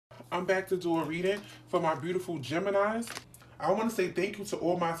I'm back to do a reading for my beautiful Geminis. I want to say thank you to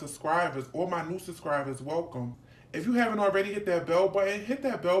all my subscribers, all my new subscribers. Welcome. If you haven't already hit that bell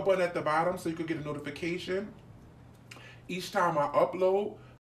button at the bottom so you can get a notification each time I upload.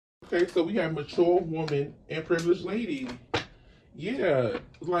 Okay, so we have mature woman and privileged lady. Yeah,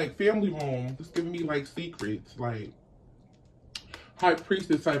 like family room. It's giving me like secrets, like high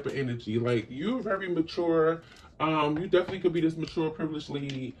priestess type of energy. Like you're very mature. You definitely could be this mature privileged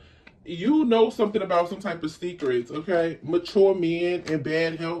lady. You know something about some type of secrets, okay? Mature men and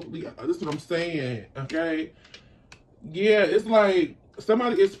bad health. This is what I'm saying, okay? Yeah, it's like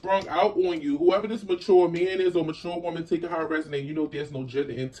somebody is sprung out on you. Whoever this mature man is or mature woman, take it how it resonates. You know there's no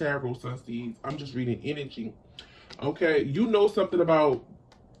gender in tarot, sunseeds. I'm just reading energy, okay? You know something about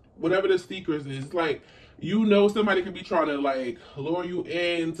whatever the secrets is. Like, you know somebody could be trying to, like, lure you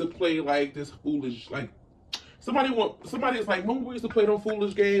in to play, like, this foolish, like, somebody is like, remember we used to play those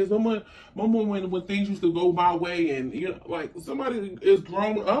foolish games? Remember when things used to go my way? And, you know, like, somebody is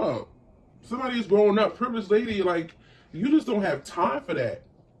grown up. Somebody is grown up. Privileged lady, like, you just don't have time for that.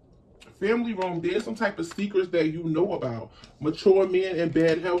 Family room, there's some type of secrets that you know about. Mature men in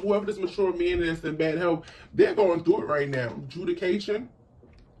bad health. Whoever this mature man is in bad health, they're going through it right now. Adjudication.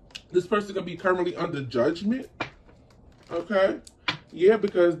 This person can be currently under judgment. Okay? Yeah,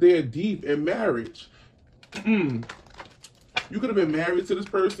 because they're deep in marriage. You could have been married to this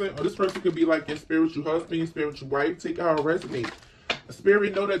person, or this person could be like your spiritual husband, your spiritual wife. Take it how it resonates.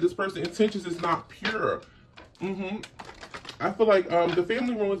 Spirit know that this person's intentions is not pure. I feel like the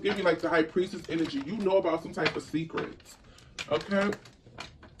family room is giving like the high priestess energy. You know about some type of secrets. Okay?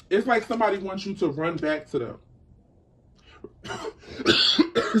 It's like somebody wants you to run back to them.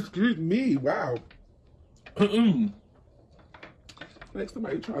 Excuse me. Wow. Like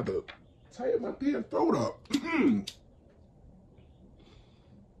somebody tried to tie my damn throat up.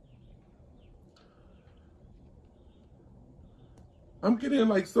 I'm getting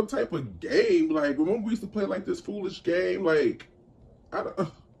like some type of game. Like, remember we used to play like this foolish game? Like, I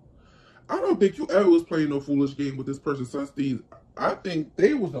don't think you ever was playing no foolish game with this person, Sunsteed. I think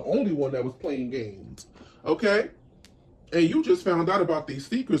they was the only one that was playing games. Okay? And you just found out about these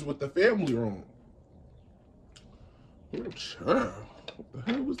secrets with the family room. Oh, child. What the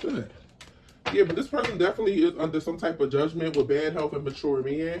hell was that? Yeah, but this person definitely is under some type of judgment with bad health and mature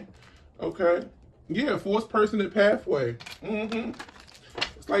men. Okay? Yeah, forced person in pathway.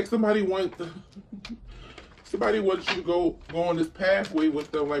 It's like somebody wants you to go on this pathway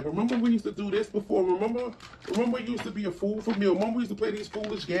with them. Like, remember we used to do this before? Remember you used to be a fool for me? Remember we used to play these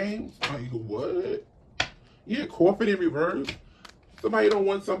foolish games? Like, what? Yeah, coffin in reverse. Somebody don't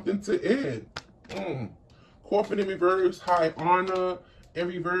want something to end. Coffin in reverse, high honor in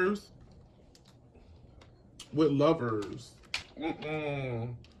reverse. With lovers.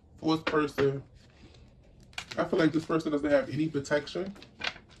 Fourth person. I feel like this person doesn't have any protection.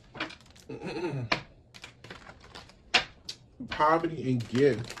 Poverty and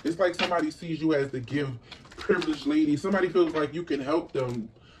gift. It's like somebody sees you as the gift privileged lady. Somebody feels like you can help them.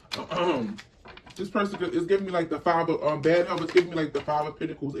 This person is giving me like the five of bad health. It's giving me like the Five of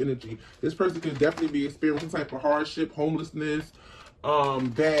Pentacles energy. This person could definitely be experiencing some type of hardship, homelessness,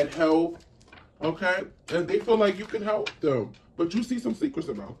 bad health. Okay? And they feel like you can help them. But you see some secrets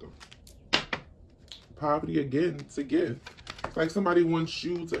about them. Poverty again to give. It's like somebody wants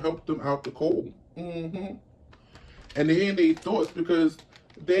you to help them out the cold. And they're in their thoughts because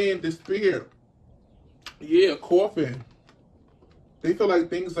they're in despair. Yeah, coffin. They feel like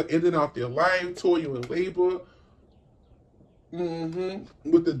things are ending out their life, toil and labor.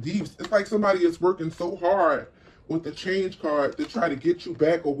 With the deeps. It's like somebody is working so hard with the change card to try to get you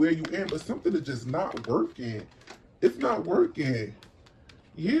back or where you in, but something is just not working. It's not working.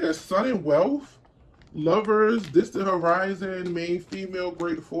 Yeah, sudden wealth. Lovers, distant horizon, main female,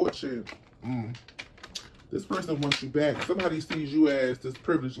 great fortune. This person wants you back. Somebody sees you as this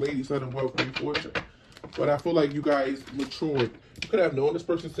privileged lady, sudden wealth, great fortune. But I feel like you guys matured. You could have known this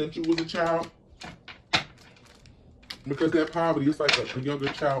person since you was a child. Because that poverty is like a younger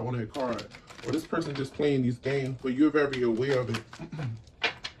child on that card. Or this person just playing these games, but you're very aware of it.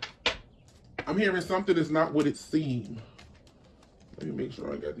 I'm hearing something is not what it seems. Let me make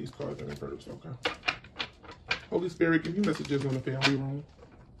sure I got these cards in reverse, okay? Holy Spirit, give me messages on the family room.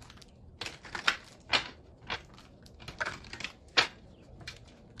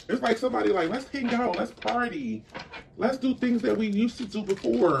 It's like somebody like, let's hang out, let's party. Let's do things that we used to do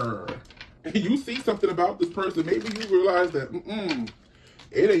before. And you see something about this person. Maybe you realize that,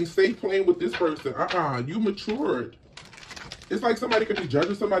 it ain't safe playing with this person. You matured. It's like somebody could be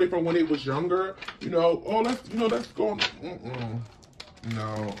judging somebody from when they was younger. You know, oh, let's go.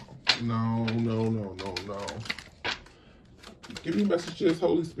 No. No, no, no, no, no. Give me messages,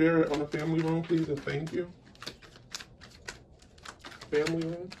 Holy Spirit, on the family room, please, and thank you. Family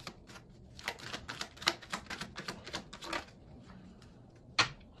room.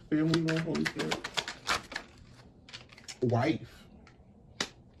 Family room, Holy Spirit. Wife.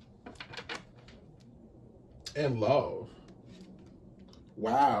 And love.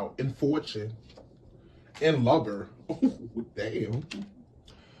 Wow. And fortune. And lover. Oh, damn.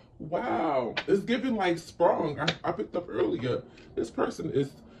 Wow. It's giving like sprung. I picked up earlier. This person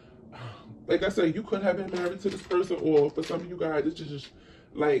is, like I said, you could have been married to this person, or for some of you guys, it's just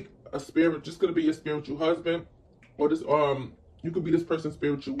like a spirit, just gonna be your spiritual husband, or this you could be this person's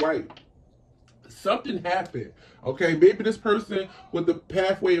spiritual wife. Something happened, okay? Maybe this person with the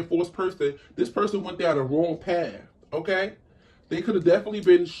pathway and force person, this person went down the wrong path, okay? They could have definitely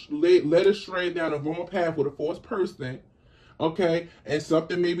been led astray down the wrong path with a forced person, okay? And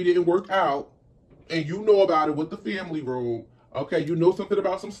something maybe didn't work out, and you know about it with the family room, okay? You know something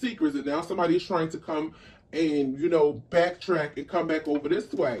about some secrets, and now somebody is trying to come and, you know, backtrack and come back over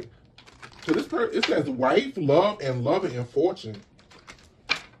this way. So this person, it says wife, love, and lover, and fortune.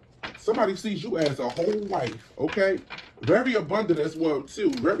 Somebody sees you as a whole wife, okay? Very abundant as well, too.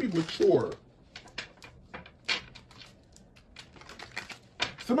 Very mature.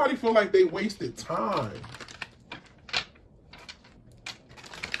 Somebody feel like they wasted time.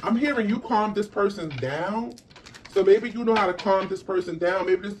 I'm hearing you calm this person down. So maybe you know how to calm this person down.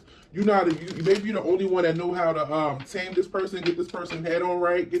 Maybe this, you know how to, maybe you're the only one that know how to tame this person, get this person head on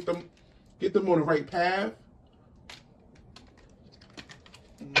right, get them on the right path.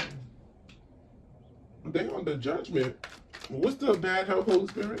 They on the judgment. What's the bad health, Holy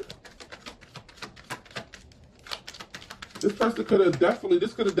Spirit? This person could have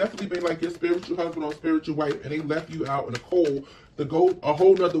definitely been like your spiritual husband or spiritual wife, and they left you out in the cold to go a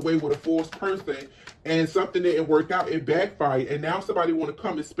whole nother way with a forced person, and something didn't work out, it backfired, and now somebody want to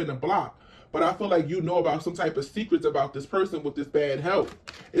come and spin a block. But I feel like you know about some type of secrets about this person with this bad health.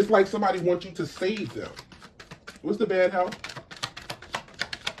 It's like somebody wants you to save them. What's the bad health?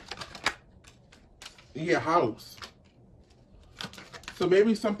 Yeah, house. So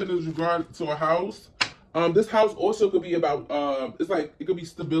maybe something is regarded to a house. This house also could be about, it's like, it could be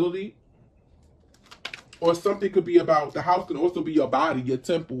stability. Or something could be about, the house could also be your body, your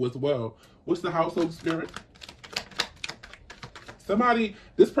temple as well. What's the household spirit? Somebody,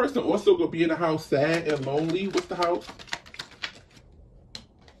 this person also could be in the house sad and lonely. What's the house?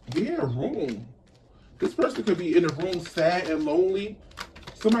 Yeah, room. This person could be in a room sad and lonely.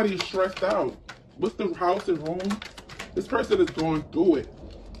 Somebody is stressed out. What's the house and room? This person is going through it.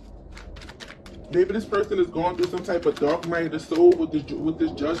 Maybe this person is going through some type of dark night of the soul with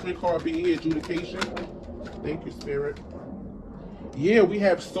this judgment card being here, adjudication. Thank you, Spirit. Yeah, we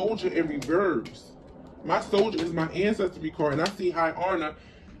have soldier in reverse. My soldier is my ancestry card, and I see high honor.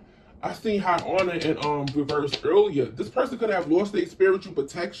 I seen high honor in reverse earlier. This person could have lost their spiritual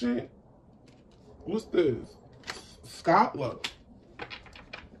protection. What's this? Scotland.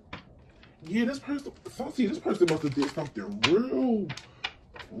 Yeah, this person, this person must have did something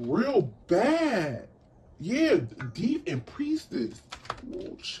real bad. Yeah, deep and priestess.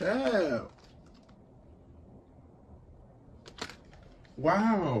 Oh, child.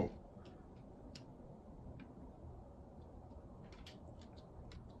 Wow.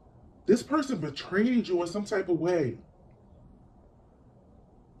 This person betrayed you in some type of way.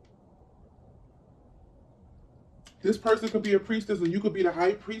 This person could be a priestess, and you could be the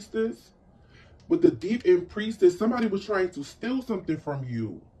high priestess. With the deep in priestess, somebody was trying to steal something from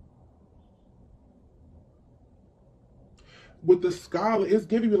you. With the scholar, it's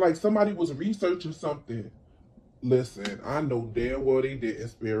giving you like somebody was researching something. Listen, I know damn well they didn't,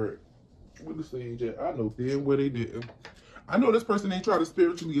 Spirit. What the sage at? I know damn well they didn't. I know this person ain't trying to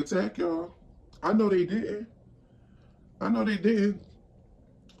spiritually attack y'all. I know they didn't. I know they didn't.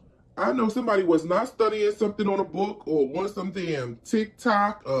 I know somebody was not studying something on a book or on some damn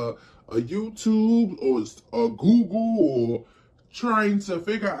TikTok, a YouTube, or a Google, or trying to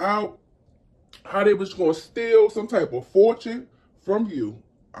figure out how they was going to steal some type of fortune from you.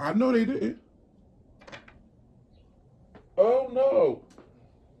 I know they didn't. Oh, no.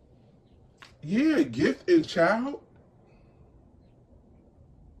 Yeah, gift and child.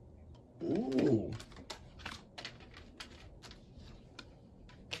 Ooh.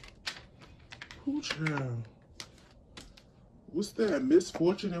 Ooh, child. What's that?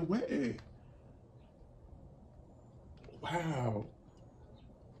 Misfortune and wedding. Wow.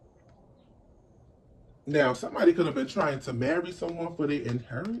 Now, somebody could have been trying to marry someone for their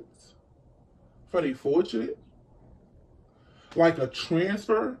inheritance, for their fortune, like a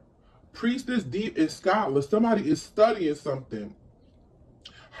transfer, Priestess, deep in scholar. Somebody is studying something.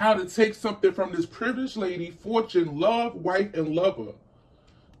 How to take something from this privileged lady, fortune, love, wife, and lover.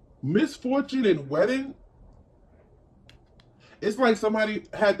 Misfortune and wedding. It's like somebody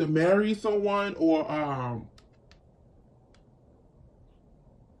had to marry someone, or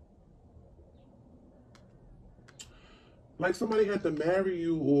like somebody had to marry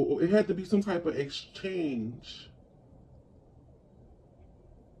you, or it had to be some type of exchange.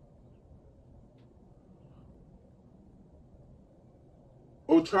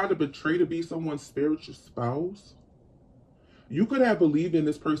 Or try to betray to be someone's spiritual spouse. You could have believed in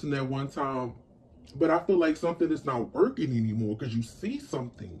this person at one time, but I feel like something is not working anymore because you see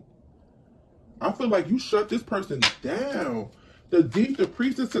something. I feel like you shut this person down. The deep, the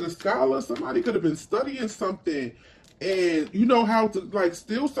priestess to the scholar, somebody could have been studying something, and you know how to like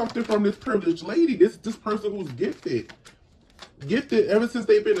steal something from this privileged lady, this person who's gifted ever since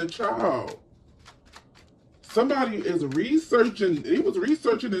they've been a child. Somebody is researching, he was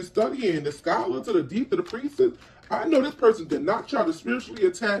researching and studying, the scholar to the deep to the priestess. I know this person did not try to spiritually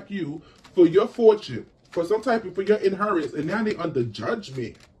attack you for your fortune, for some type of, for your inheritance, and now they under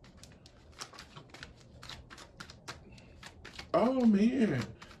judgment. Oh man.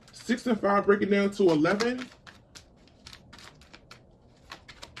 6 and 5 breaking down to 11.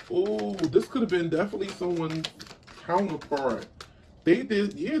 Oh, this could have been definitely someone's counterpart. They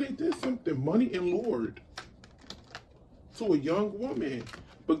did, yeah, they did something. Money and Lord. To a young woman.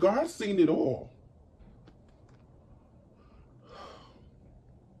 But God's seen it all.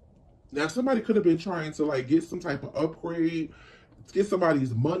 Now, somebody could have been trying to like get some type of upgrade, get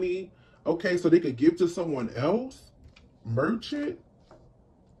somebody's money, okay, so they could give to someone else. Merchant.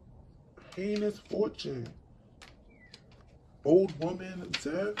 Heinous fortune. Old woman,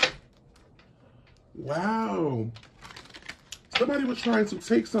 death. Wow. Somebody was trying to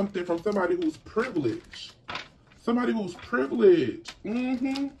take something from somebody who's privileged. Somebody who's privileged.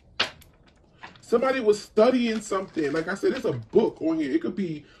 Somebody was studying something. Like I said, there's a book on here. It could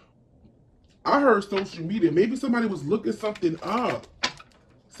be, I heard social media. Maybe somebody was looking something up.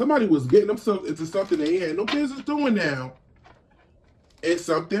 Somebody was getting themselves into something they had no business doing now. And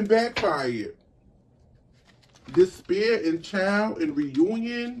something backfired. Despair and child and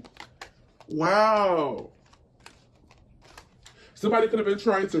reunion. Wow. Somebody could have been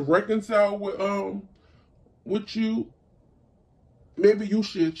trying to reconcile with you. Maybe you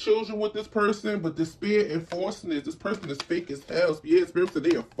share children with this person, but despair and falseness. This person is fake as hell. Yeah, spirits said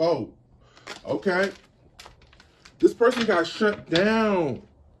they a foe. Okay? This person got shut down.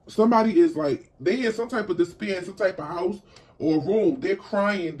 Somebody is like, they in some type of despair in some type of house or room. They're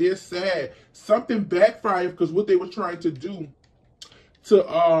crying. They're sad. Something backfired because what they were trying to do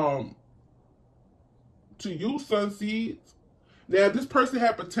to use sun seeds. Now, if this person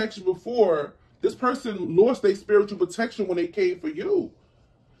had protection before, this person lost their spiritual protection when they came for you.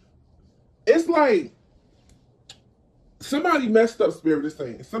 It's like somebody messed up, Spirit is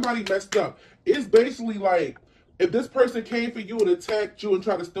saying. Somebody messed up. It's basically like if this person came for you and attacked you and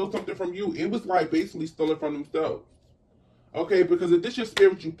tried to steal something from you, it was like basically stealing from themselves. Okay, because if this is your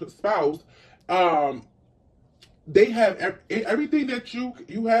spiritual spouse, they have everything that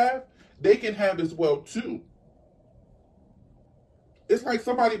you have, they can have as well too. It's like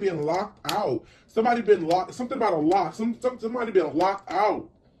somebody being locked out. Somebody been locked. Something about a lock. Somebody been locked out.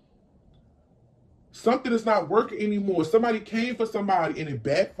 Something is not working anymore. Somebody came for somebody and it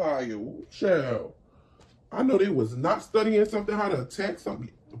backfired. Ooh, child. I know they was not studying something, how to attack something.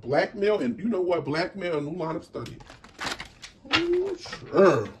 Blackmail, and you know what? Blackmail, a new line of study. Ooh,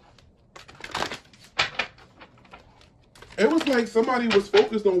 sure. It was like somebody was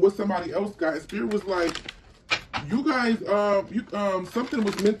focused on what somebody else got. Spirit was like, you guys, something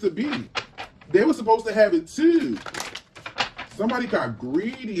was meant to be. They were supposed to have it too. Somebody got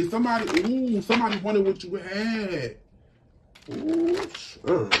greedy. Somebody wanted what you had. Ooh,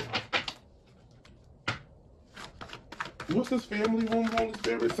 sure. What's this family room, Holy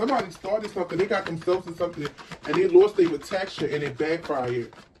Spirit? Somebody started something. They got themselves in something and they lost their protection and it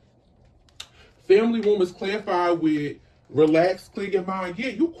backfired. Family room is clarified with relax, clear your mind. Yeah,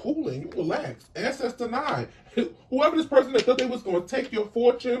 you cooling, you relax. Access denied. Whoever this person that thought they was going to take your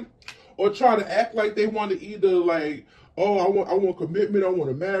fortune or try to act like they want to either like, oh, I want commitment, I want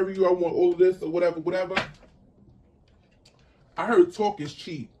to marry you, I want all of this or whatever. I heard talk is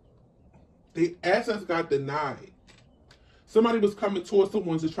cheap. The access got denied. Somebody was coming towards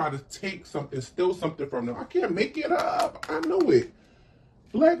someone to try to take something, steal something from them. I can't make it up. I know it.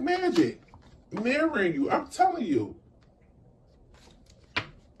 Black magic. Mirroring you. I'm telling you.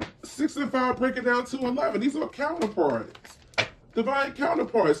 6 and 5 breaking down to 11. These are counterparts. Divine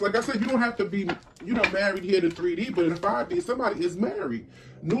counterparts. Like I said, you don't have to be, married here to 3D, but in 5D, somebody is married.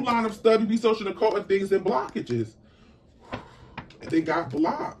 New line of study, researching occult and things and blockages. And they got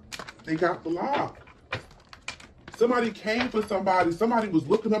blocked. They got blocked. Somebody came for somebody. Somebody was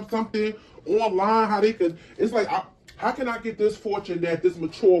looking up something online, how they could, it's like, how can I get this fortune that this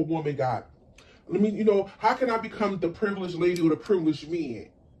mature woman got? I mean, how can I become the privileged lady or the privileged man?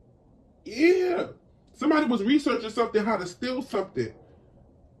 Yeah. Somebody was researching something, how to steal something.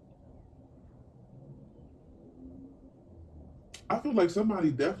 I feel like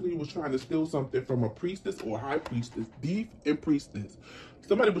somebody definitely was trying to steal something from a priestess or high priestess, thief and priestess.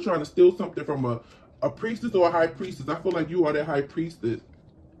 Somebody was trying to steal something from a priestess or a high priestess. I feel like you are that high priestess.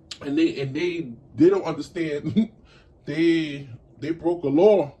 And they don't understand. they broke a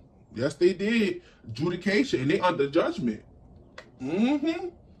law. Yes, they did. Adjudication. And they under judgment.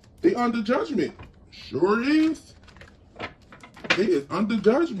 They under judgment. Sure is. They is under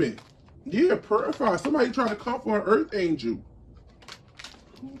judgment. Yeah, purify. Somebody trying to come for an earth angel.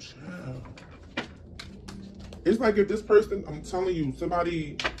 Oh, child. It's like if this person, I'm telling you,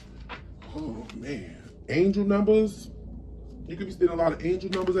 somebody, oh man, angel numbers. You could be seeing a lot of angel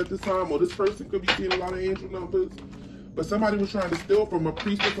numbers at this time, or this person could be seeing a lot of angel numbers. But somebody was trying to steal from a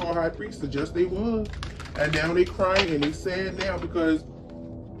priestess or a high priestess. Just they was. And now they crying and they sad now because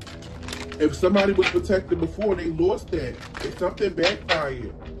if somebody was protected before, they lost that. If something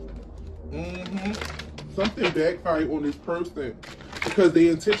backfired. Something backfired on this person because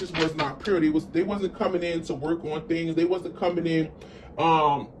their intentions was not pure. They wasn't coming in to work on things. They wasn't coming in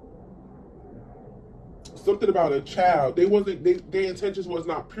something about a child. Their intentions was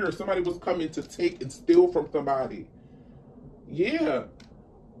not pure. Somebody was coming to take and steal from somebody. Yeah.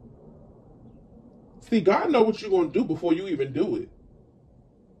 See, God know what you're going to do before you even do it.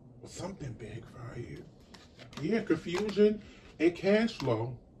 Something backfired. Yeah, confusion and cash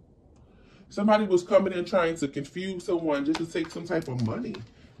flow. Somebody was coming in trying to confuse someone just to take some type of money.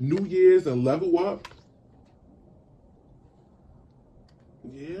 New Year's and level up.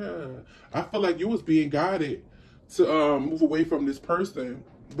 Yeah. I feel like you was being guided to move away from this person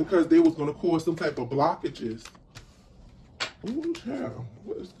because they was going to cause some type of blockages. Ooh, child.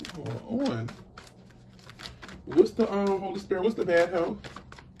 What is going on? What's the Holy Spirit? What's the bad health?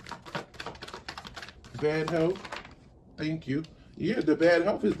 Bad health. Thank you. Yeah, the bad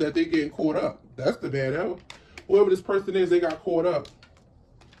health is that they getting caught up. That's the bad health. Whoever this person is, they got caught up.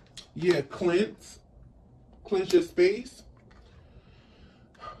 Yeah, clench your space.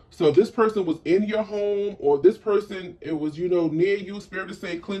 So if this person was in your home, or this person, it was, near you, Spirit is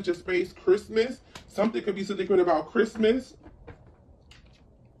saying clench your space, Christmas. Something could be something about Christmas.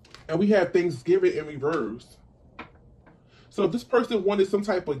 And we have Thanksgiving in reverse. So if this person wanted some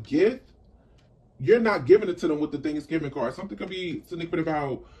type of gift, you're not giving it to them with the Thanksgiving card. Something could be something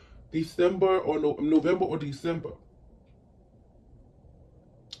about December or November or December.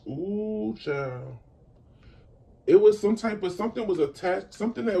 Ooh, child. It was some type of, something was attached,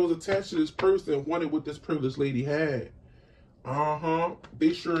 something that was attached to this person wanted what this privileged lady had.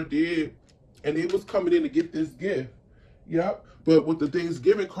 They sure did. And they was coming in to get this gift. Yep. But with the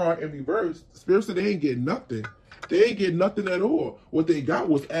Thanksgiving card in reverse, Spirit said they ain't getting nothing. They ain't getting nothing at all. What they got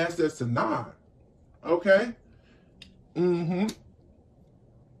was assets to nine. Okay?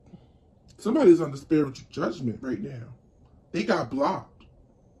 Somebody's under spiritual judgment right now. They got blocked.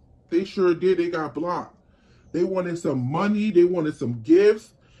 They sure did. They got blocked. They wanted some money. They wanted some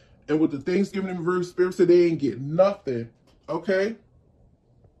gifts. And with the Thanksgiving in reverse, Spirit said they ain't getting nothing. Okay?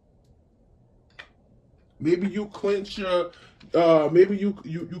 Maybe you clench your, maybe you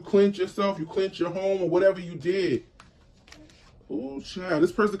clench yourself, you clench your home, or whatever you did. Oh, child.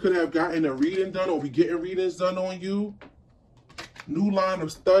 This person could have gotten a reading done or be getting readings done on you. New line of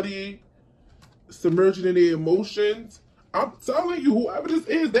study. Submerging in their emotions. I'm telling you, whoever this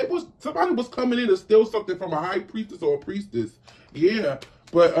is, somebody was coming in to steal something from a high priestess or a priestess. Yeah.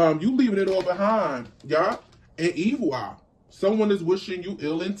 But you leaving it all behind. Yeah. And evil eye. Someone is wishing you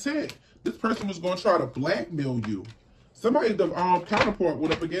ill intent. This person was going to try to blackmail you. Somebody, the counterpart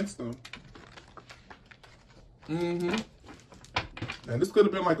went up against them. And this could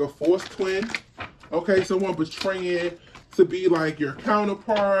have been like a forced twin. Okay, someone betraying to be like your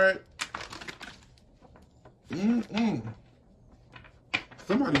counterpart.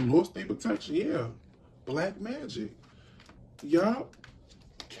 Somebody lost their protection. Yeah. Black magic. Yup.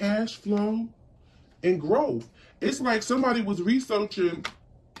 Cash flow and growth. It's like somebody was researching.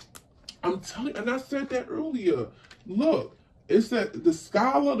 I'm telling you, and I said that earlier. Look, it's that the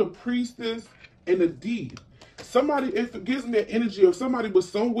scholar, the priestess, and the deed. Somebody, it gives me an energy of somebody was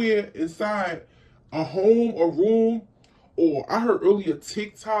somewhere inside a home or room or I heard earlier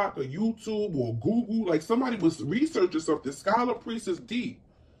TikTok or YouTube or Google, like somebody was researching something. Scholar Priestess D.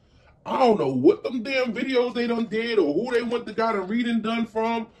 I don't know what them damn videos they done did or who they went to got a reading done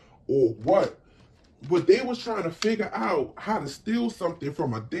from or what. But they was trying to figure out how to steal something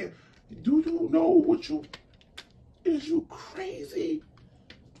from a damn... Do you know what you... Is you crazy?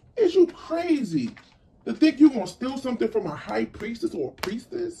 Is you crazy to think you gonna steal something from a high priestess or a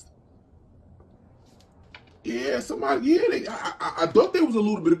priestess? Yeah, somebody, yeah, I thought they was a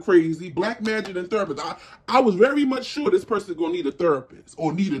little bit crazy. Black magic and therapist. I was very much sure this person gonna need a therapist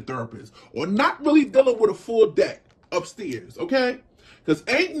or not really dealing with a full deck upstairs, okay? Because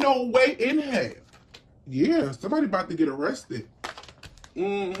ain't no way in hell. Yeah, somebody about to get arrested.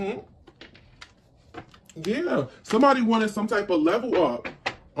 Mm-hmm. Yeah, somebody wanted some type of level up.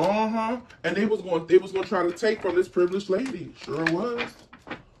 Uh-huh. And they was going to try to take from this privileged lady. Sure was.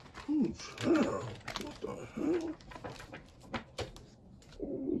 Ooh, child. What the hell?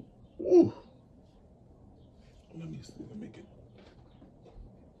 Ooh. Ooh. Let me see. Let me get...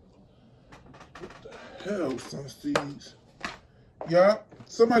 What the hell, Sunseeds? Yeah,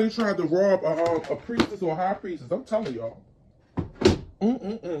 somebody tried to rob a priestess or a high priestess. I'm telling y'all.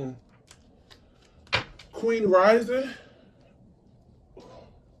 Queen Rising.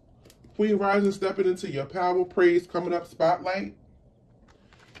 Queen Rising stepping into your power, praise, coming up, spotlight.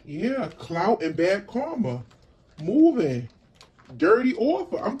 Yeah, clout and bad karma. Moving. Dirty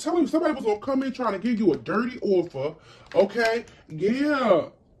offer. I'm telling you, somebody was going to come in trying to give you a dirty offer. Okay? Yeah.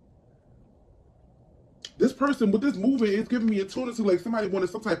 This person with this moving is giving me a tune to like somebody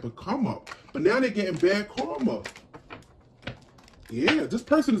wanted some type of come up. But now they're getting bad karma. Yeah, this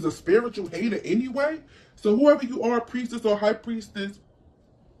person is a spiritual hater anyway. So whoever you are, priestess or high priestess,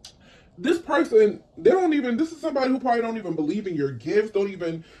 this person, this is somebody who probably don't even believe in your gifts, don't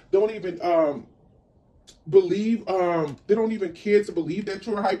even believe, they don't even care to believe that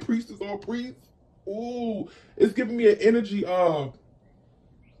you're a high priestess or a priest. Ooh, it's giving me an energy of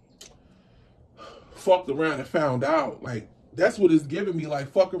fucked around and found out. Like, that's what it's giving me,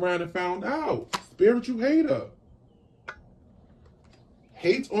 like, fuck around and found out. Spiritual hater.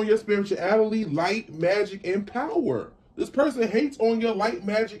 Hates on your spirituality, light, magic, and power. This person hates on your light,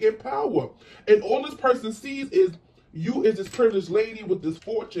 magic, and power. And all this person sees is you as this privileged lady with this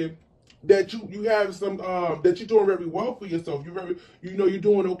fortune that you have some, that you're doing very well for yourself. You're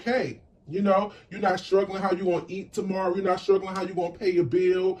doing okay. You know, you're not struggling how you're going to eat tomorrow. You're not struggling how you're going to pay your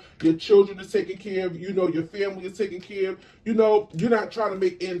bill. Your children are taken care of. You know, your family is taken care of. You know, you're not trying to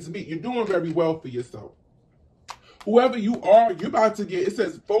make ends meet. You're doing very well for yourself. Whoever you are, you're about to get, it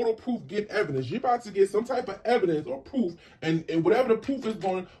says photo proof, get evidence. You're about to get some type of evidence or proof. And whatever the proof is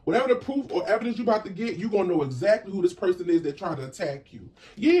going, whatever the proof or evidence you're about to get, you're going to know exactly who this person is that tried to attack you.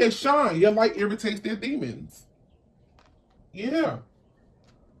 Yeah, shine. Your light irritates their demons. Yeah.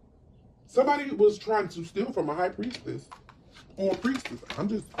 Somebody was trying to steal from a high priestess or a priestess.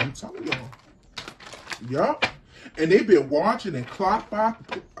 I'm telling y'all. Yeah. And they've been watching and clock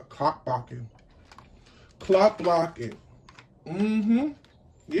blocking. Mm-hmm.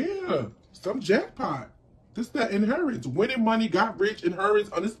 Yeah. Some jackpot. This that inheritance. Winning money, got rich,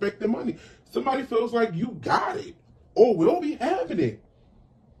 inheritance, unexpected money. Somebody feels like you got it or will be having it.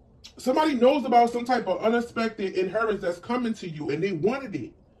 Somebody knows about some type of unexpected inheritance that's coming to you and they wanted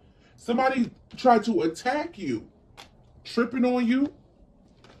it. Somebody tried to attack you, tripping on you.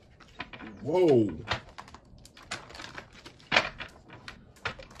 Whoa.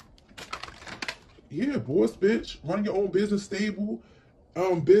 Yeah, boss bitch. Running your own business, stable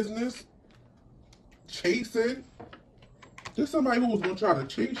business. Chasing. There's somebody who was going to try to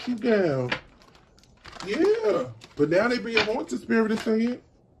chase you down. Yeah. But now they being haunted, spirit is saying.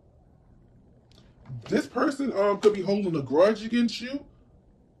 This person could be holding a grudge against you.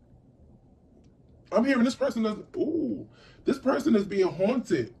 I'm hearing this person is, this person is being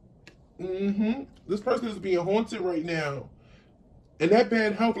haunted. This person is being haunted right now. And that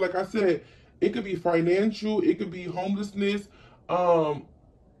bad health, like I said, it could be financial, it could be homelessness,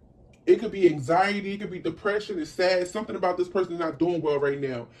 it could be anxiety, it could be depression, it's sad. Something about this person not doing well right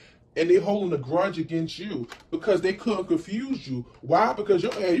now. And they holding a grudge against you because they couldn't confuse you. Why? Because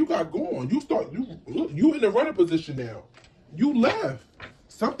you got going. You in the running position now. You left.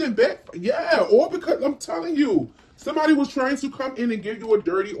 Something bad. Yeah, or because I'm telling you, somebody was trying to come in and give you a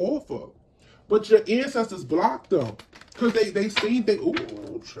dirty offer. But your ancestors blocked them. Because they seen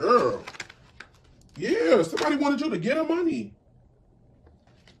ooh, sure. Yeah, somebody wanted you to get them money.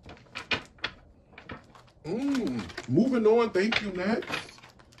 Moving on, thank you, next.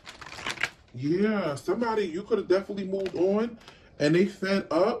 Yeah, somebody, you could have definitely moved on and they fed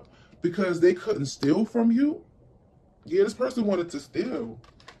up because they couldn't steal from you. Yeah, this person wanted to steal.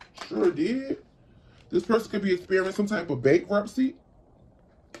 Sure did. This person could be experiencing some type of bankruptcy.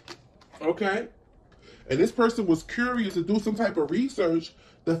 Okay. And this person was curious to do some type of research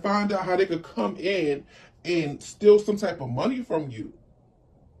to find out how they could come in and steal some type of money from you.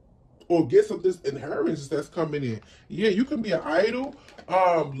 Or get some of this inheritance that's coming in. Yeah, you can be an idol,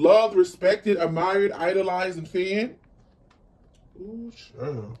 loved, respected, admired, idolized, and fan. Ooh,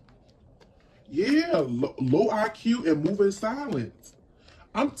 sure. Yeah, low IQ and moving in silence.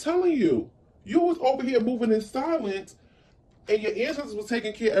 I'm telling you, you was over here moving in silence, and your ancestors was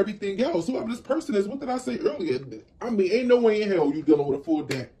taking care of everything else. Whoever this person is, what did I say earlier? I mean, ain't no way in hell you dealing with a full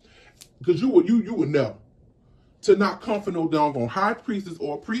deck, because you would know to not come for no doggone high priestess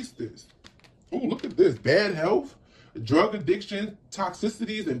or priestess. Oh, look at this. Bad health, drug addiction,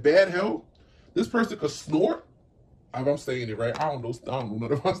 toxicities, and bad health. This person could snort. If I'm saying it right, I don't know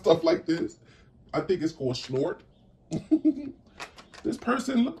none of my stuff like this. I think it's called snort. This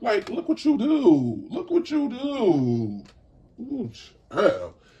person look what you do. Look what you do. Ooh,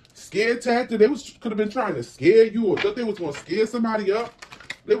 child. Scare tactic. They could have been trying to scare you, or thought they was going to scare somebody up.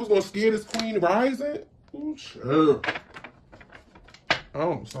 They was going to scare this queen rising. Ooh, sure.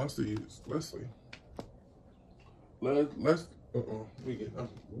 Oh, so let's see. Let's we get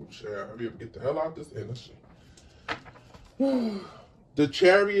hurry up, get the hell out this energy. The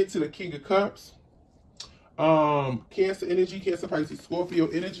Chariot to the King of Cups. Cancer energy, Cancer, Pisces, Scorpio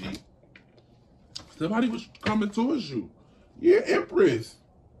energy. Somebody was coming towards you. Yeah, Empress.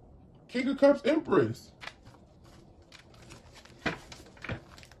 King of Cups, Empress.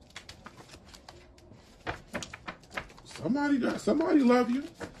 Somebody love you.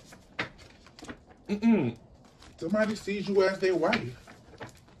 Somebody sees you as their wife.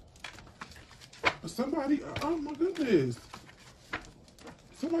 But somebody, oh my goodness.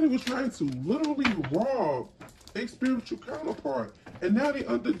 Somebody was trying to literally rob a spiritual counterpart, and now they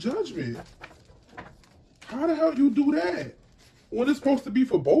under judgment. How the hell you do that? When it's supposed to be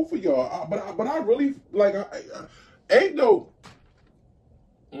for both of y'all. But I really, like, ain't no,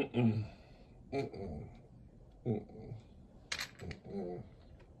 ain't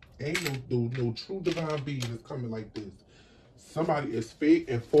no true divine being that's coming like this. Somebody is fake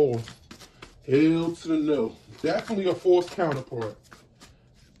and false. Hell to the no. Definitely a false counterpart.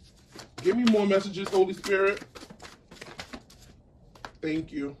 Give me more messages, Holy Spirit.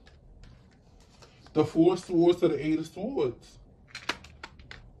 Thank you. The Four Swords to the Eight of Swords.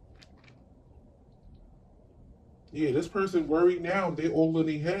 Yeah, this person worried now. They all that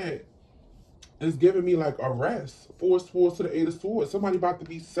they had. It's giving me like a rest. Four Swords to the Eight of Swords. Somebody about to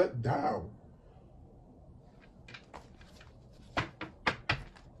be set down.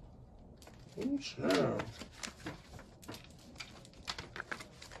 Oh, child.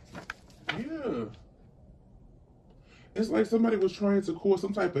 Yeah. It's like somebody was trying to cause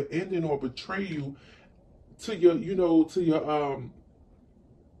some type of ending or betray you to your, to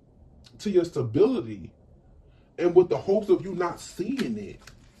your stability, and with the hopes of you not seeing it.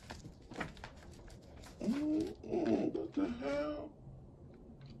 What the hell?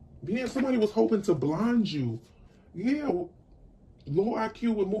 Yeah, somebody was hoping to blind you. Yeah, low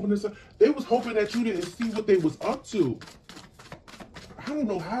IQ with moving this. They was hoping that you didn't see what they was up to. I don't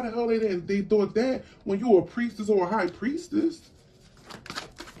know how the hell they thought that when you were a priestess or a high priestess.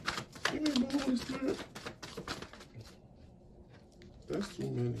 Give me more Holy Spirit. That's too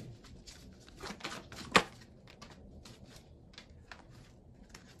many.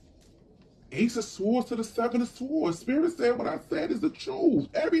 Ace of Swords to the Seven of Swords. Spirit said what I said is the truth.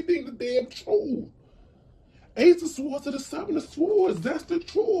 Everything the damn truth. Ace of Swords to the Seven of Swords. That's the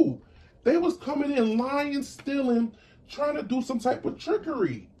truth. They was coming in lying, stealing, trying to do some type of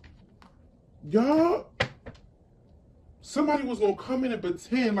trickery. Y'all, somebody was going to come in and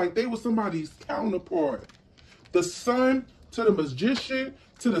pretend like they was somebody's counterpart. The Sun to the Magician,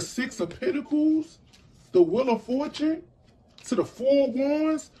 to the Six of Pentacles, the Wheel of Fortune, to the Four of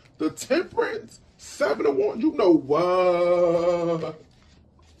Wands, the Temperance, Seven of Wands. You know what?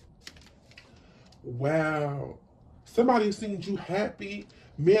 Wow. Somebody seen you happy,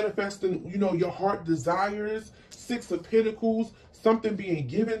 manifesting, your heart desires. Six of Pentacles, something being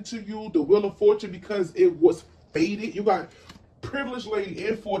given to you. The Wheel of Fortune, because it was fated. You got privileged lady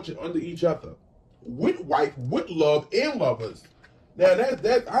and fortune under each other. With wife, with love, and lovers. Now,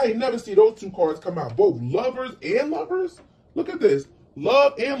 that I ain't never see those two cards come out. Both lovers and lovers. Look at this.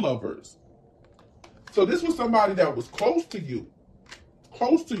 Love and lovers. So this was somebody that was close to you.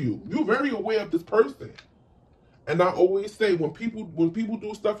 Close to you. You're very aware of this person. And I always say, when people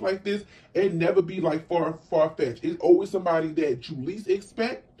do stuff like this, it never be like far-fetched. It's always somebody that you least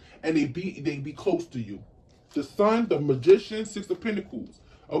expect, and they be close to you. The Sun, the Magician, Six of Pentacles.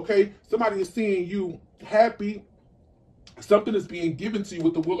 Okay? Somebody is seeing you happy. Something is being given to you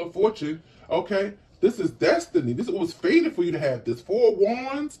with the Wheel of Fortune. Okay? This is destiny. This was fated for you to have this. Four of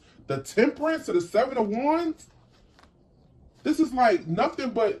Wands, the Temperance, to the Seven of Wands. This is like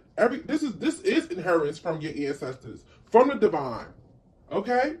nothing but this is inheritance from your ancestors, from the divine.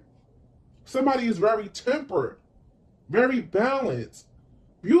 Okay? Somebody is very tempered, very balanced.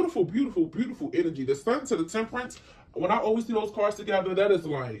 Beautiful, beautiful, beautiful energy. The Sun to the Temperance. When I always see those cards together, that is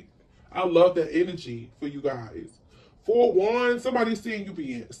like, I love that energy for you guys. Four of Wands, somebody's seeing you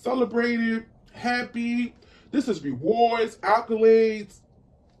being celebrated, happy. This is rewards, accolades.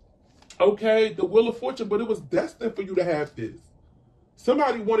 Okay, the Wheel of Fortune, but it was destined for you to have this.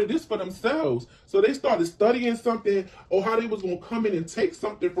 Somebody wanted this for themselves. So they started studying something or how they was going to come in and take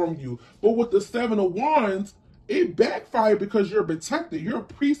something from you. But with the Seven of Wands, it backfired because you're protected. You're a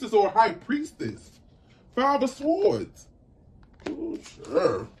priestess or a high priestess. Five of Swords. Ooh,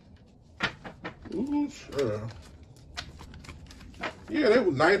 sure. Ooh, sure. Yeah, they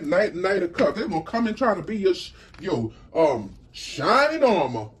were Knight of Cups. They were going to come and try to be your shining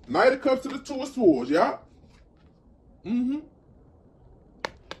armor. Knight of Cups to the Two of Swords, yeah? Mm-hmm.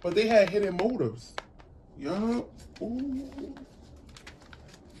 But they had hidden motives. Yeah. Ooh.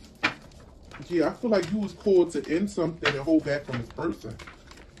 Yeah, I feel like you was called to end something and hold back from this person.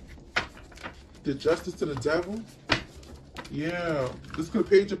 The Justice to the Devil. Yeah. This could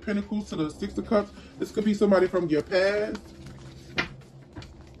be Page of Pentacles to the Six of Cups. This could be somebody from your past.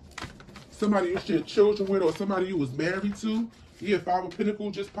 Somebody you shared children with or somebody you was married to. Yeah, Five of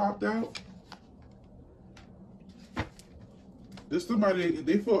Pentacles just popped out. There's somebody,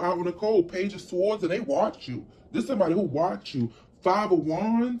 they feel out in the cold. Page of Swords and they watch you. There's somebody who watch you. Five of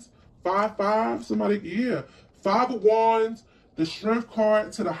Wands. 5-5. Somebody, yeah. Five of Wands. The Strength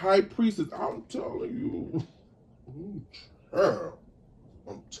card to the High Priestess. I'm telling you. Ooh, child.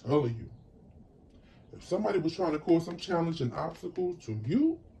 I'm telling you. If somebody was trying to cause some challenge and obstacle to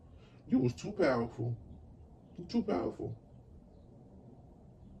you, you was too powerful. You're too powerful.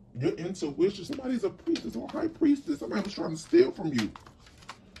 Your intuition. Somebody's a priestess or a high priestess. Somebody was trying to steal from you.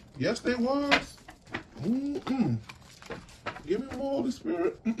 Yes, they was. Give me more, the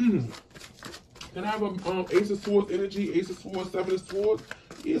Spirit. Can I have a Ace of Swords energy? Ace of Swords, Seven of Swords.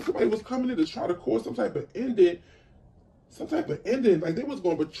 Yeah, somebody was coming in to try to cause some type of ending. Some type of ending. Like they was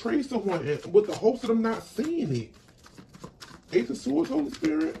going to betray someone with the hopes of them not seeing it. Ace of Swords, Holy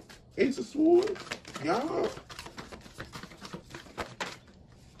Spirit. Ace of Swords. Yeah.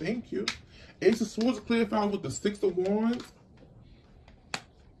 Thank you. Ace of Swords clarified with the Six of Wands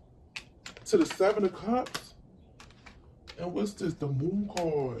to the Seven of Cups. And what's this? The Moon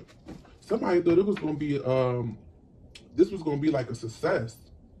card. Somebody thought it was going to be, this was going to be like a success.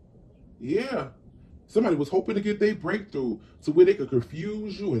 Yeah. Somebody was hoping to get their breakthrough to where they could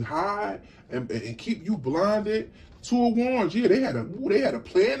confuse you and hide and keep you blinded. Two of Wands. Yeah, they had a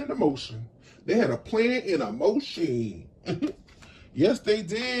plan in motion. They had a plan in a motion. Yes, they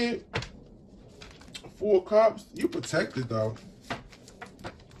did. Four of Cups. You protected, though.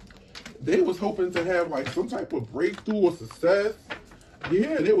 They was hoping to have, like, some type of breakthrough or success.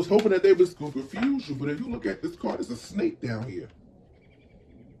 Yeah, they was hoping that they was going to confuse you. But if you look at this card, there's a snake down here.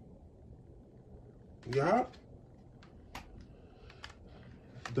 Yeah.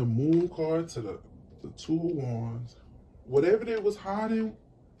 The Moon card to the Two of Wands. Whatever they was hiding,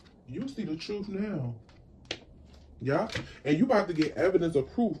 you see the truth now. Yeah, and you about to get evidence or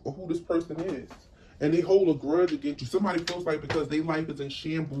proof of who this person is. And they hold a grudge against you. Somebody feels like because their life is in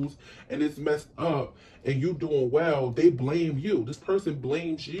shambles and it's messed up and you doing well, they blame you. This person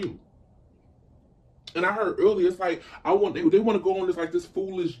blames you. And I heard earlier, it's like they want to go on this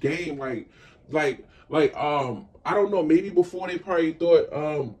foolish game, like I don't know, maybe before they probably thought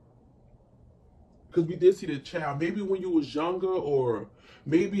because we did see the child, maybe when you was younger or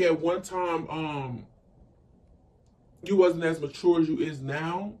maybe at one time you wasn't as mature as you is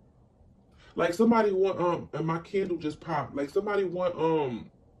now. Like somebody want and my candle just popped. Like somebody want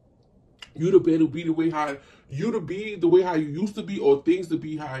you to be the way how you used to be, or things to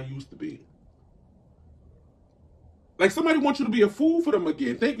be how you used to be. Like somebody wants you to be a fool for them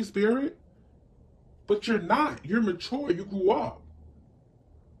again. Thank you, Spirit. But you're not. You're mature. You grew up.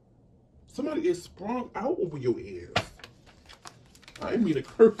 Somebody is sprung out over your ears. I didn't mean to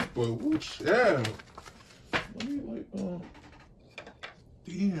curse, but whoosh, yeah. Let me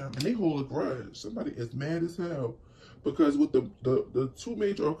damn, and they hold a grudge. Somebody is mad as hell. Because with the two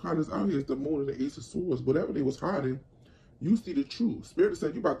major arcanas out here is the Moon and the Ace of Swords. Whatever they was hiding, you see the truth. Spirit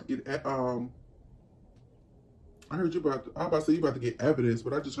said you about to get I heard you about to say you about to get evidence,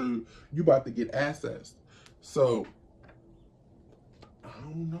 but I just heard you about to get access So, I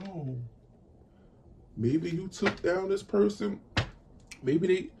don't know. Maybe you took down this person. Maybe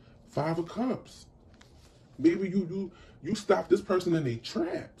they 5 of Cups. Maybe you stopped this person in their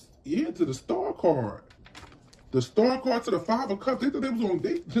traps. Yeah, to the Star card. The Star card to the 5 of Cups. They thought they was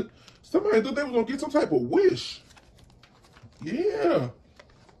on somebody thought they was gonna get some type of wish. Yeah.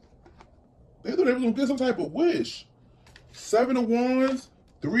 They thought they was gonna get some type of wish. 7 of Wands,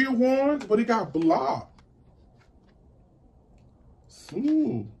 3 of Wands, but it got blocked.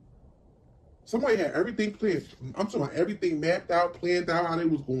 Ooh. Somebody had everything planned. I'm talking about everything mapped out, planned out how they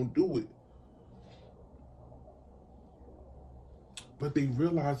was gonna do it. But they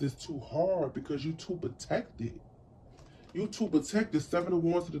realize it's too hard because you too protected. You too protected. 7 of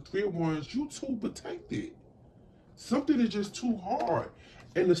Wands to the 3 of Wands. You too protected. Something is just too hard.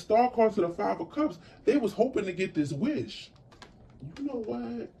 And the Star card to the 5 of Cups, they was hoping to get this wish. You know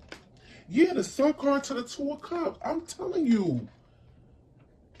what? Yeah, the Sun card to the 2 of Cups. I'm telling you.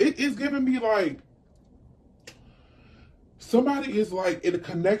 It is giving me like, somebody is like in a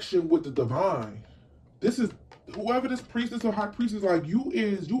connection with the divine. This is, whoever this priestess or high priestess, like you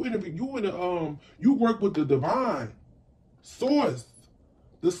work with the divine source.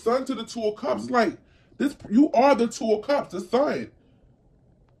 The Sun to the 2 of Cups, like this, you are the 2 of Cups, the Sun.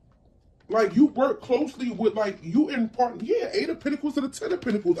 Like you work closely with, like you in part, yeah, 8 of Pentacles to the 10 of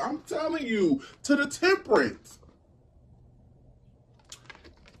Pentacles. I'm telling you, to the Temperance.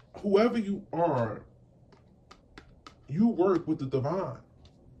 Whoever you are, you work with the divine.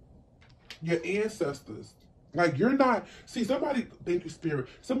 Your ancestors. Like you're not, see somebody, thank you Spirit,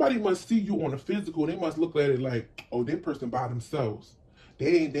 somebody must see you on a physical, they must look at it like, oh, that person by themselves.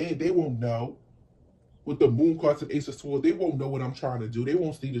 They won't know. With the Moon card to the Ace of Swords, they won't know what I'm trying to do. They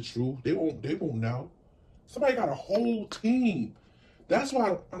won't see the truth. They won't know. Somebody got a whole team. That's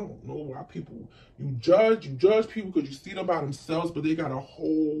why I don't know why people, you judge people because you see them by themselves, but they got a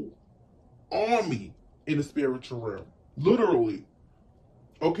whole army in the spiritual realm. Literally.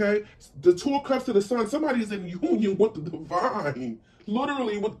 Okay? The 2 of Cups to the Sun, somebody is in union with the divine.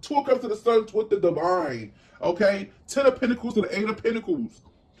 Literally, with 2 of Cups to the Sun with the divine. Okay? 10 of Pentacles to the 8 of Pentacles.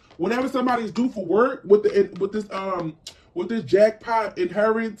 Whenever somebody's due for work with this jackpot,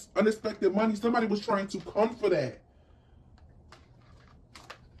 inheritance, unexpected money, somebody was trying to come for that.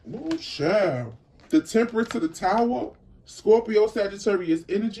 Oh, child. The Temperance to the Tower. Scorpio, Sagittarius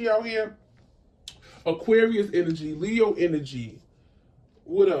energy out here. Aquarius energy. Leo energy.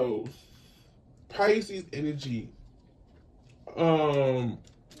 What else? Pisces energy.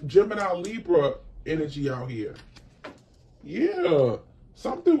 Gemini Libra energy out here. Yeah.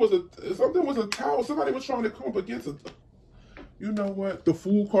 Something was a tower. Somebody was trying to come up against it. You know what? The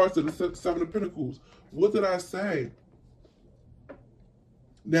Fool cards to the 7 of Pentacles. What did I say?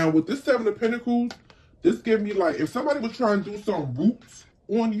 Now, with this 7 of Pentacles, this gives me like, if somebody was trying to do some roots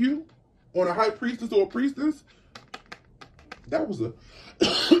on you, on a high priestess or a priestess, that was a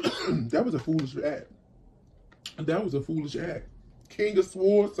that was a foolish act. That was a foolish act. King of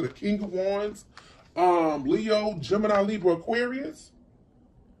Swords to the King of Wands. Leo, Gemini, Libra, Aquarius.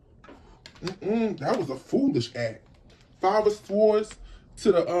 That was a foolish act. 5 of Swords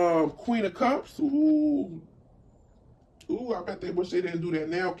to the Queen of Cups. Ooh, I bet they wish they didn't do that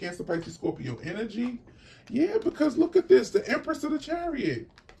now. Cancer, Pisces, Scorpio energy. Yeah, because look at this. The Empress of the Chariot.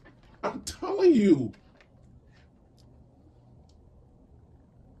 I'm telling you.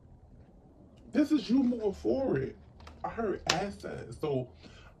 This is you moving forward. I heard assets. So,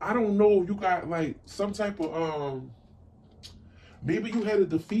 I don't know if you got like some type of, maybe you had to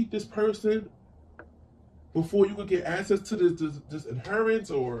defeat this person before you could get access to this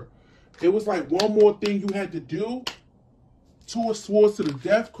inheritance, or it was like one more thing you had to do. 2 of Swords to the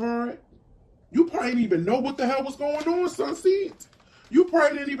Death card. You probably didn't even know what the hell was going on, Sunseed. You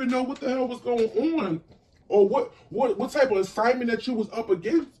probably didn't even know what the hell was going on, or what type of assignment that you was up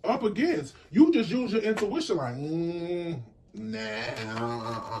against. You just use your intuition, like,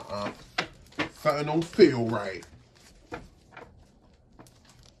 nah, something don't feel right.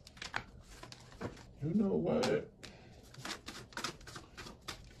 You know what?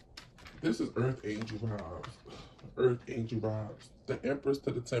 This is Earth Angel vibes. Earth Angel vibes. The Empress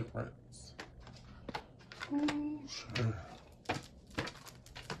to the Temperance. Oh, sure.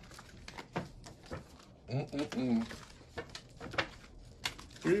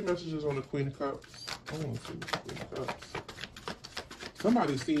 3 messages on the Queen of Cups. I want to see the Queen of Cups.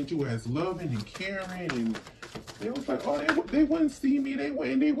 Somebody seen you as loving and caring, and they was like, oh, they wouldn't see me. They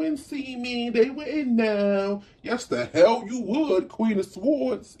wouldn't see me. They wouldn't know. Yes, the hell you would, Queen of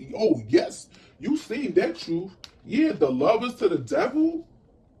Swords. Oh, yes. You seen that truth. Yeah, the Lovers to the Devil.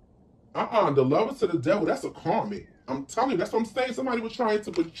 The lovers to the devil, that's a karmic. I'm telling you, that's what I'm saying. Somebody was trying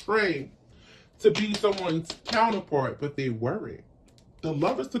to portray to be someone's counterpart, but they weren't. The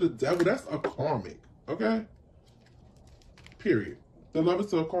lovers to the devil, that's a karmic. Okay? Period. The lovers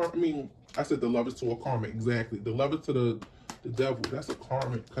to a karmic, I mean, I said the lovers to a karmic, exactly. The lovers to the devil, that's a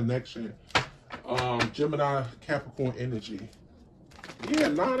karmic connection. Gemini, Capricorn energy. Yeah,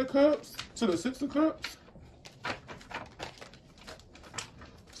 9 of Cups to the 6 of Cups.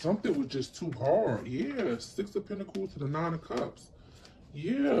 Something was just too hard. Yeah, 6 of Pentacles to the 9 of Cups.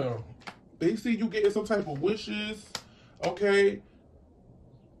 Yeah. They see you getting some type of wishes. Okay.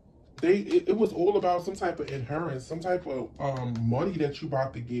 It was all about some type of inheritance, some type of money that you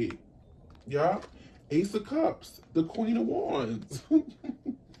about to get. Yeah. Ace of Cups, the Queen of Wands.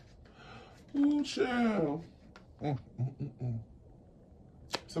 Ooh, child.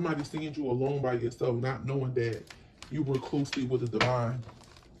 Somebody seeing you alone by yourself, not knowing that you were closely with the divine.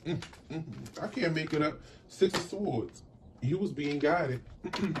 I can't make it up. 6 of Swords. You was being guided.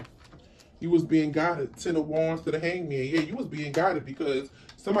 You was being guided. 10 of Wands to the Hangman. Yeah, you was being guided because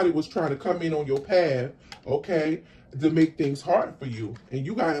somebody was trying to come in on your path, okay, to make things hard for you. And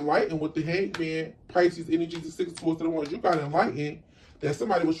you got enlightened with the Hangman, Pisces energy, the 6 of Swords to the Wands. You got enlightened that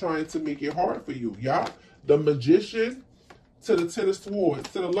somebody was trying to make it hard for you. Y'all, the Magician to the 10 of Swords,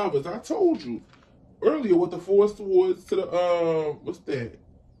 to the Lovers. I told you earlier with the 4 of Swords to the, what's that?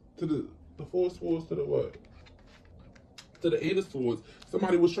 To the 4 of Swords to the what? To the 8 of Swords.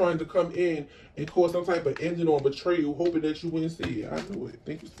 Somebody was trying to come in and cause some type of ending or betrayal, hoping that you wouldn't see it. I knew it.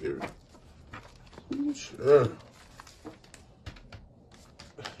 Thank you, Spirit. Ooh, sure.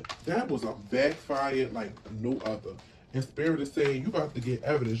 That was a backfire like no other. And Spirit is saying, you about to get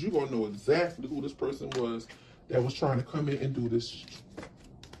evidence. You're going to know exactly who this person was that was trying to come in and do this.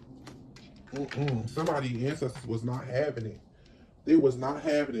 Somebody, ancestors, was not having it. They was not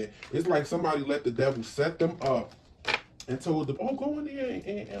having it. It's like somebody let the devil set them up and told them, oh, go in there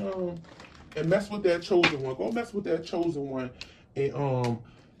and mess with that chosen one. Go mess with that chosen one and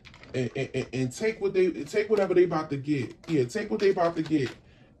take whatever they about to get. Yeah, take what they about to get.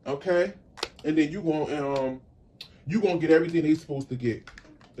 Okay? And then you gonna get everything they supposed to get.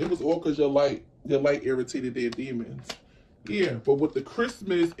 It was all because your light irritated their demons. Yeah, but with the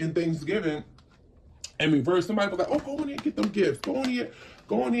Christmas and Thanksgiving in reverse, somebody was like, oh, go in there and get them gifts. Go in here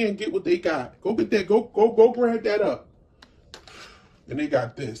and get what they got. Go get that. Go grab that up. And they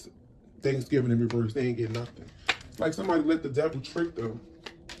got this. Thanksgiving in reverse. They ain't get nothing. It's like somebody let the devil trick them.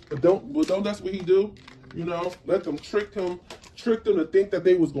 But don't that's what he do. You know, let them trick them to think that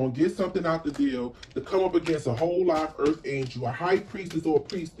they was gonna get something out the deal, to come up against a whole live earth angel, a high priestess or a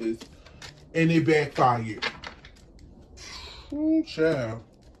priestess, and they backfired. Ooh, child.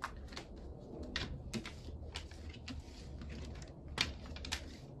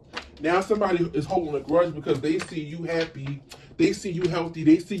 Now somebody is holding a grudge because they see you happy, they see you healthy,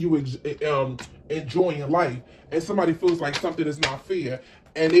 they see you enjoying life, and somebody feels like something is not fair,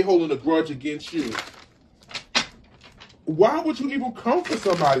 and they holding a grudge against you. Why would you even come for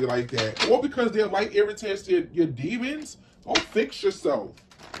somebody like that? Or because their light irritates your demons? Go fix yourself.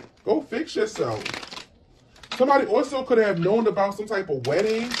 Go fix yourself. Somebody also could have known about some type of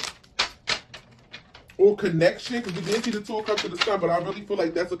wedding or connection, because we didn't see the 2 of Cups to the Sun, but I really feel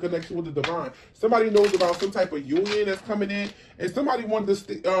like that's a connection with the divine. Somebody knows about some type of union that's coming in, and somebody wanted to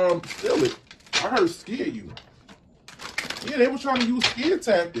steal it. I heard scare you. Yeah, they were trying to use scare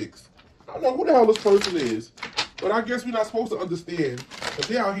tactics. I don't know who the hell this person is, but I guess we're not supposed to understand. But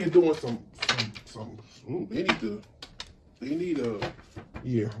they're out here doing some they need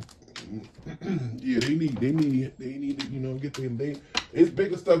yeah. Yeah, they need to, you know, get them. It's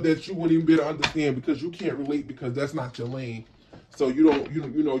bigger stuff that you wouldn't even be able to understand because you can't relate, because that's not your lane. So you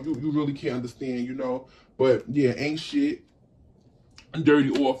really can't understand, you know. But yeah, ain't shit.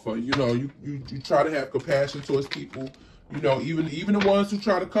 Dirty offer, you know. You try to have compassion towards people, you know, even the ones who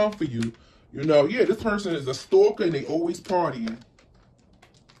try to come for you. You know, yeah, this person is a stalker and they always partying.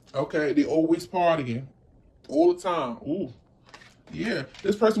 Okay, they always partying all the time. Ooh. Yeah,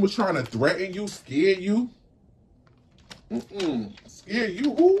 this person was trying to threaten you, scare you. Scare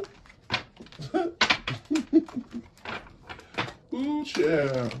you, who? Ooh,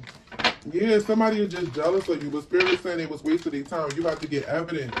 child. Yeah, somebody is just jealous of you, but Spirit is saying they was wasting their time. You have to get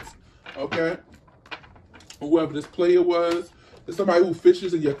evidence, okay? Whoever this player was, there's somebody who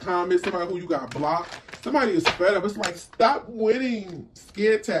fishes in your comments, somebody who you got blocked. Somebody is fed up. It's like, stop winning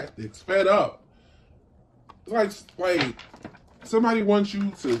scare tactics. Fed up. It's like somebody wants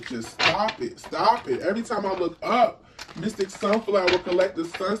you to just stop it. Stop it. Every time I look up, Mystic Sunflower Collective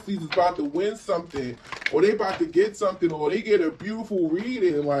Sunseeds is about to win something, or they about to get something, or they get a beautiful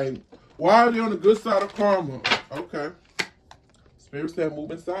reading. Like, Why are they on the good side of karma? Okay. Spirit said move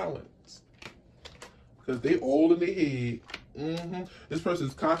in silence. Because they all in their head. This person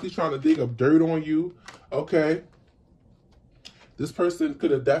is constantly trying to dig up dirt on you. Okay. This person could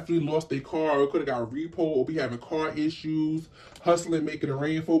have definitely lost their car, or could have got repo, or be having car issues, hustling, making it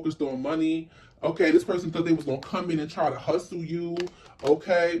rain, focused on money. Okay, this person thought they was going to come in and try to hustle you.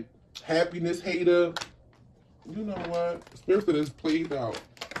 Okay, happiness hater. You know what? Spirit that is played out.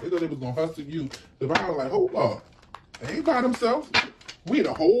 They thought they was going to hustle you. Divine was like, hold up. They ain't by themselves. We in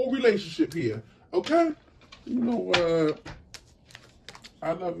a whole relationship here. Okay? You know what?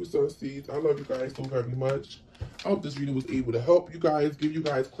 I love you, Sun Seeds. I love you guys so very much. I hope this video was able to help you guys, give you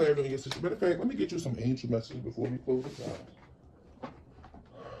guys clarity on your situation. Matter of fact, let me get you some angel messages before we close this out.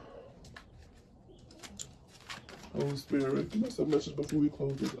 Holy Spirit, give me some messages before we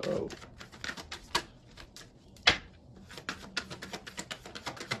close this out.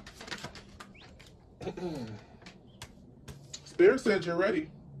 Spirit said you're ready.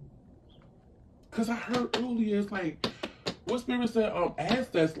 Because I heard earlier, it's like, what Spirit said,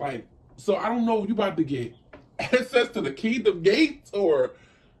 access, like, so I don't know if you about to get access to the kingdom gates, or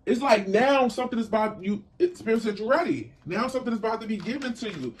it's like now something is about you. Spirit said you're ready. Now something is about to be given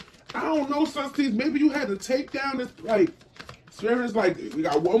to you. I don't know, Sun Seeds, maybe you had to take down this, like, Spirit is like, we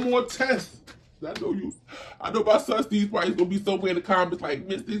got one more test. I know my Sun Seeds probably gonna be somewhere in the comments like,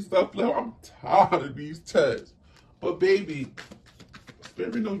 Miss this stuff, I'm tired of these tests. But baby,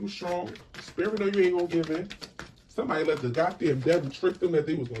 Spirit know you strong. Spirit know you ain't gonna give in. Somebody let the goddamn devil trick them that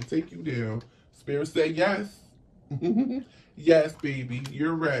they was gonna take you down. Spirit said yes. Yes, baby,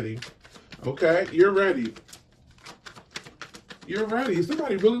 you're ready. Okay, you're ready. You're ready.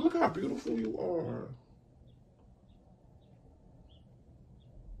 Somebody really look how beautiful you are.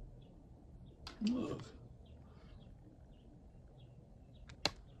 Look.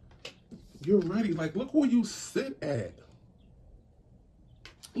 You're ready. Like, look where you sit at.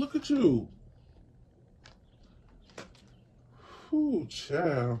 Look at you. Ooh,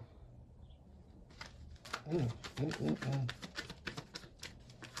 child.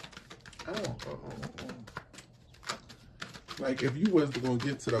 Like, if you wasn't going to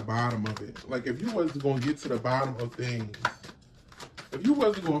get to the bottom of it, like, if you wasn't going to get to the bottom of things, if you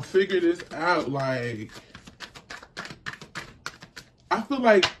wasn't going to figure this out, like, I feel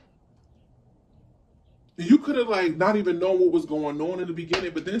like you could have, like, not even known what was going on in the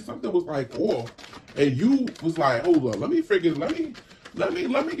beginning, but then something was like, oh, and you was like, hold up, let me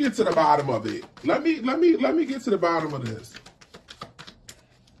get to the bottom of it. Let me get to the bottom of this.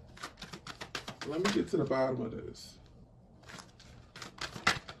 Let me get to the bottom of this.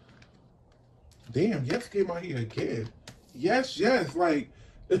 Damn, yes came out here again. Yes, like,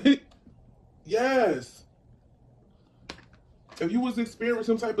 yes. If you was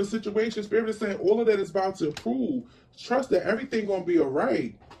experiencing some type of situation, Spirit is saying all of that is about to improve. Trust that everything gonna be all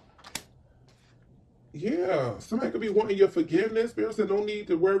right. Yeah, somebody could be wanting your forgiveness. Spirit said no need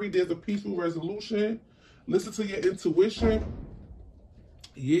to worry. There's a peaceful resolution. Listen to your intuition.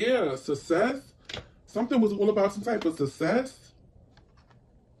 Yeah, success. Something was all about some type of success.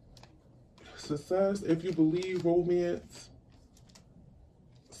 Success, if you believe romance.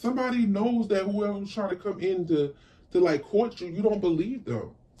 Somebody knows that whoever was trying to come in to like court you, you don't believe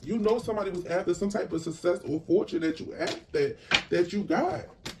them. You know somebody was after some type of success or fortune that you that you got.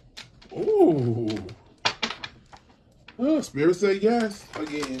 Ooh. Oh, Spirit said yes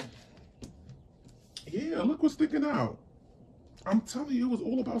again. Yeah, look what's sticking out. I'm telling you, it was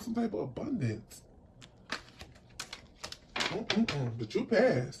all about some type of abundance. But you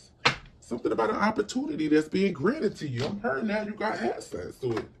passed. Something about an opportunity that's being granted to you. I'm hearing now you got access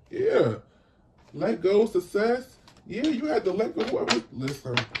to it. Yeah. Let go, success. Yeah, you had to let go. Whoever.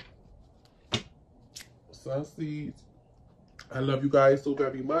 Listen. Sun Seeds. I love you guys so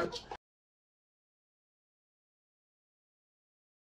very much.